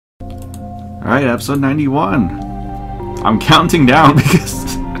Alright, episode 91. I'm counting down because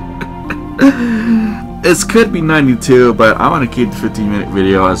this could be 92, but I want to keep the 15-minute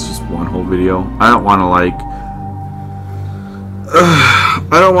video as just one whole video. I don't want to like...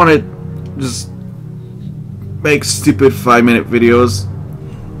 I don't want to just make stupid 5-minute videos.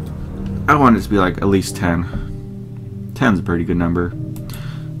 I want it to be like at least 10. 10's a pretty good number.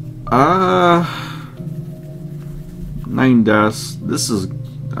 9 deaths.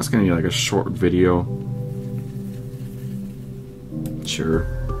 That's gonna be like a short video. Sure.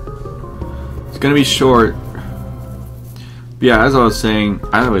 It's gonna be short. But yeah, as I was saying,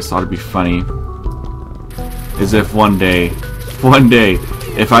 I always thought it'd be funny is if one day,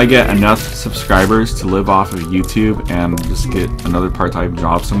 if I get enough subscribers to live off of YouTube and just get another part-time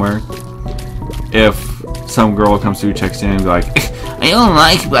job somewhere, if some girl comes through, checks in and be like, I don't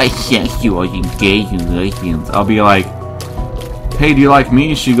like bisexuals and gays and lesbians, I'll be like, hey, do you like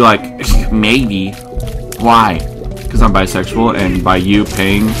me? She'd be like, maybe. Why? Because I'm bisexual, and by you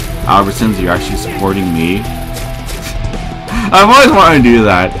paying Albertsons, you're actually supporting me. I've always wanted to do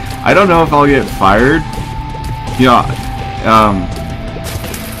that. I don't know if I'll get fired. You know,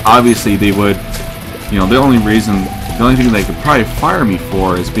 obviously they would, you know, the only thing they could probably fire me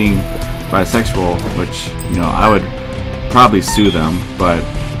for is being bisexual, which, you know, I would probably sue them, but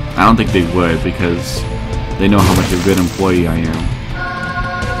I don't think they would because they know how much of a good employee I am.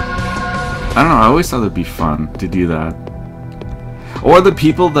 I don't know, I always thought it'd be fun to do that. Or the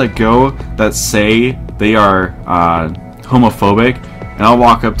people that say they are homophobic, and I'll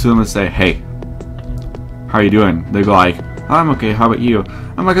walk up to them and say, hey, how are you doing? They go like, I'm okay, how about you?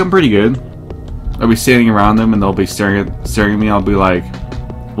 I'm like, I'm pretty good. I'll be standing around them and they'll be staring at me. I'll be like,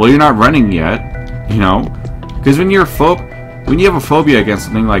 well, you're not running yet, you know? Because when you have a phobia against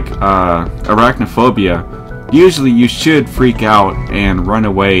something like arachnophobia, usually you should freak out and run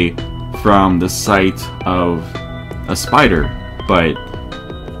away from the sight of a spider. But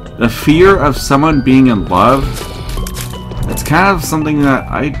the fear of someone being in love, it's kind of something that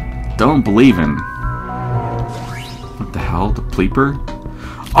I don't believe in. What the hell? The Peeper?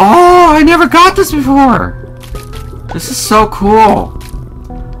 Oh, I never got this before! This is so cool!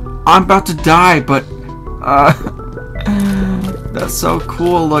 I'm about to die, but that's so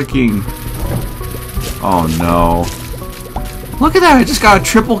cool looking. Oh no. Look at that, I just got a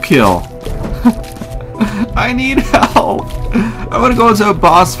triple kill. I need help. I want to go into a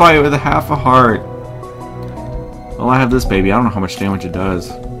boss fight with half a heart. Well, I have this baby. I don't know how much damage it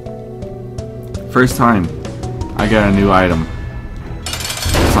does. First time I got a new item.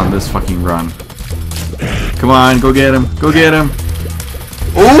 It's on this fucking run. Come on, go get him. Go get him.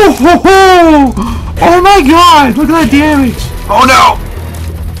 Oh, ho, ho! Oh my god! Look at that damage! Oh no!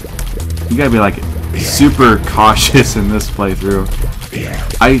 You gotta be like super cautious in this playthrough.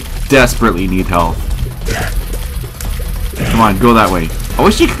 I desperately need help. Come on, go that way. I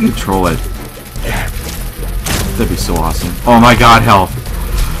wish you could control it. That'd be so awesome. Oh my god, health.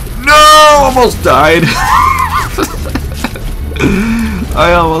 No! Almost died.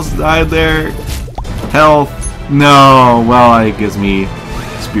 I almost died there. Health. No. Well, it gives me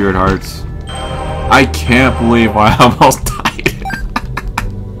spirit hearts. I can't believe I almost died.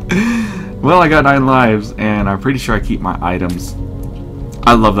 Well, I got 9 lives, and I'm pretty sure I keep my items.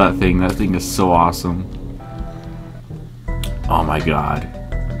 I love that thing. That thing is so awesome. Oh my god.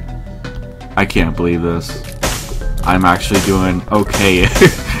 I can't believe this. I'm actually doing okay.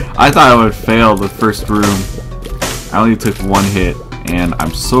 I thought I would fail the first room. I only took 1 hit, and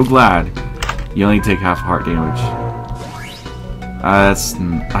I'm so glad you only take half heart damage.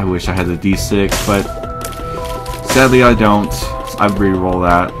 I wish I had the D6, but sadly I don't. I'd re-roll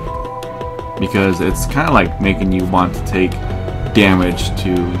that because it's kind of like making you want to take damage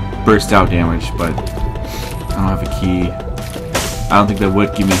to burst out damage, but I don't have a key. I don't think that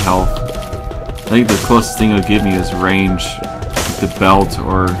would give me health. I think the closest thing it would give me is range, like the belt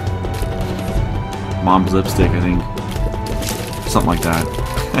or mom's lipstick, I think. Something like that.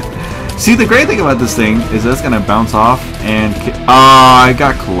 See, the great thing about this thing is that it's gonna bounce off and... Oh, I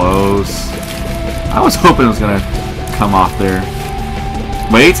got close. I was hoping it was gonna come off there.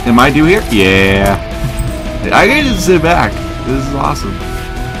 Wait, am I due here? Yeah. I can just sit back. This is awesome.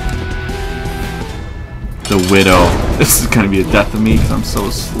 The Widow. This is gonna be a death of me because I'm so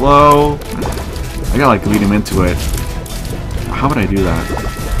slow. I gotta like lead him into it. How would I do that?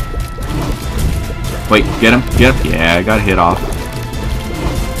 Wait, get him? Get him? Yeah, I got a hit off.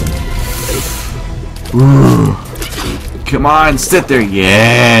 Ooh. Come on, sit there.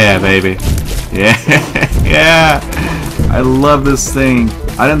 Yeah, baby. Yeah, yeah. I love this thing.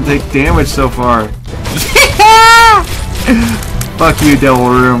 I didn't take damage so far. Fuck you, Devil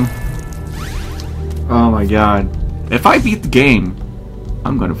Room. Oh my god. If I beat the game,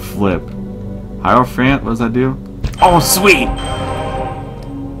 I'm gonna flip. Hierophant, what does that do? Oh, sweet!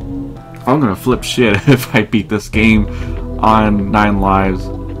 I'm gonna flip shit if I beat this game on 9 lives.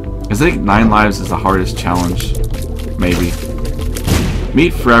 I think 9 lives is the hardest challenge. Maybe.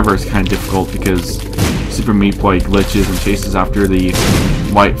 Meat Forever is kind of difficult because Super Meat Boy glitches and chases after the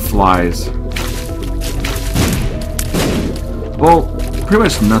white flies. Well, pretty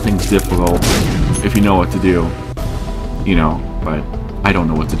much nothing's difficult if you know what to do. You know, but I don't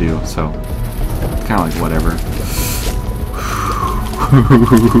know what to do, so it's kind of like whatever.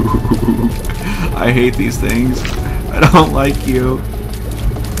 I hate these things. I don't like you.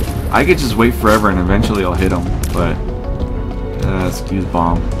 I could just wait forever and eventually I'll hit him, but let's use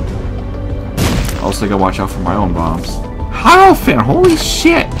bomb. Also gotta watch out for my own bombs. Hierophant, holy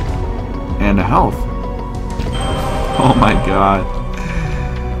shit! And a health. Oh my god.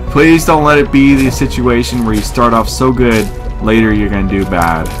 Please don't let it be the situation where you start off so good, later you're gonna do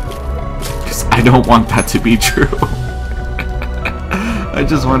bad. Because I don't want that to be true. I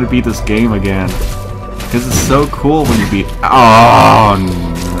just want to beat this game again. Because it's so cool when you beat... Oh,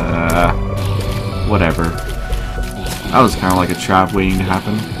 whatever. That was kind of like a trap waiting to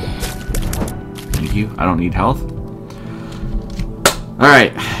happen. Thank you. I don't need health.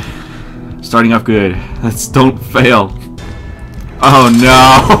 Alright. Starting off good. Let's don't fail. Oh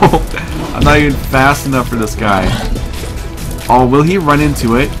no! I'm not even fast enough for this guy. Oh, will he run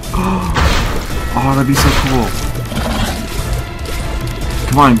into it? Oh, that'd be so cool.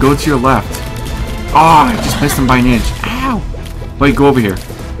 Come on, go to your left. Oh, I just missed him by an inch. Ow! Wait, go over here.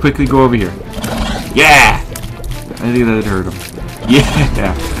 Quickly go over here. Yeah! I think that hurt him.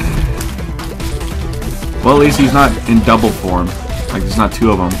 Yeah! Well, at least he's not in double form. Like, there's not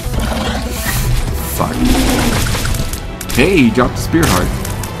 2 of them. Fuck. Hey, he dropped the spear heart.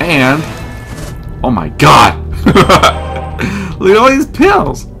 And... Oh my god! Look at all these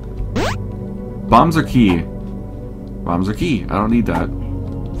pills! Bombs are key. Bombs are key. I don't need that.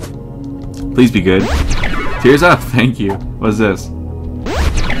 Please be good. Tears up. Thank you. What is this?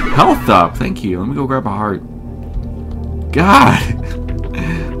 Health up. Thank you. Let me go grab a heart. God!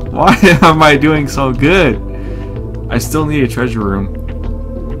 Why am I doing so good? I still need a treasure room.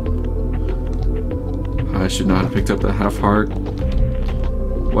 I should not have picked up that half heart.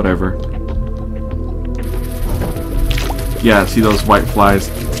 Whatever. Yeah, see those white flies?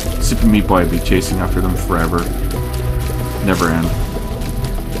 Super Meat Boy would be chasing after them forever. Never end.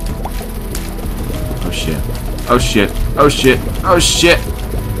 Oh shit. Oh shit. Oh shit. Oh shit!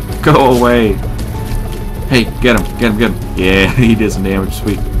 Go away! Hey, get him. Get him. Get him. Yeah, he did some damage.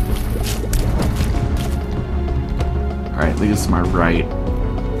 Sweet. Alright, lead us to my right.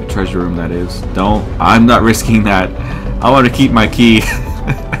 The treasure room, that is. Don't. I'm not risking that. I want to keep my key.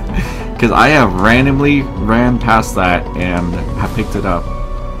 Because I have randomly ran past that and have picked it up.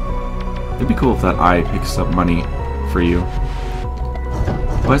 It'd be cool if that eye picks up money for you.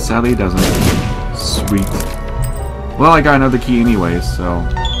 But sadly it doesn't. Sweet. Well, I got another key anyways, so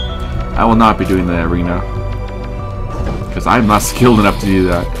I will not be doing the arena. Because I'm not skilled enough to do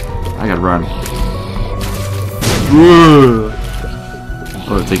that. I gotta run.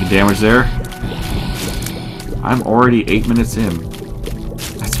 Oh, taking damage there. I'm already 8 minutes in.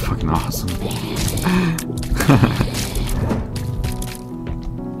 That's fucking awesome.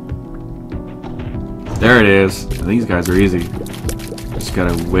 There it is. These guys are easy. Just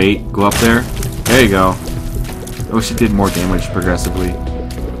gotta wait. Go up there. There you go. I wish it did more damage progressively.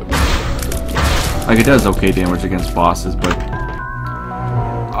 Like, it does okay damage against bosses, but...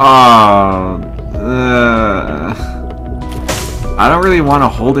 I don't really want to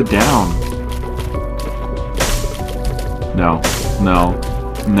hold it down. No. No.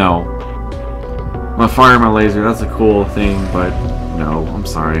 No. My fire, my laser, that's a cool thing, but no, I'm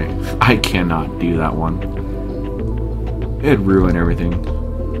sorry. I cannot do that one. It'd ruin everything.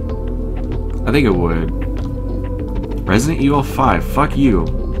 I think it would. Resident Evil 5, fuck you.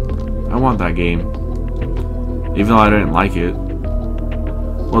 I want that game. Even though I didn't like it.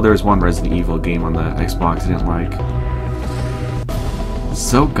 Well, there's one Resident Evil game on the Xbox I didn't like. It's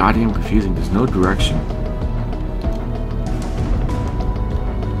so goddamn confusing, there's no direction.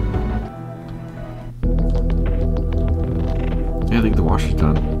 Yeah, I think the washer's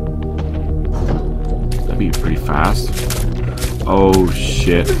done. That'd be pretty fast. Oh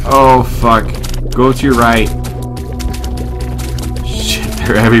shit. Oh fuck. Go to your right. Shit,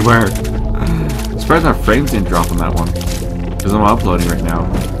 they're everywhere. I'm surprised my frames didn't drop on that one. Because I'm uploading right now.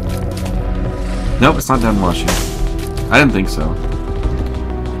 Nope, it's not done washing. I didn't think so.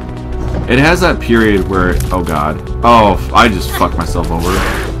 It has that period where... Oh god. Oh, I just fucked myself over.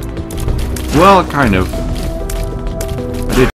 Well, kind of.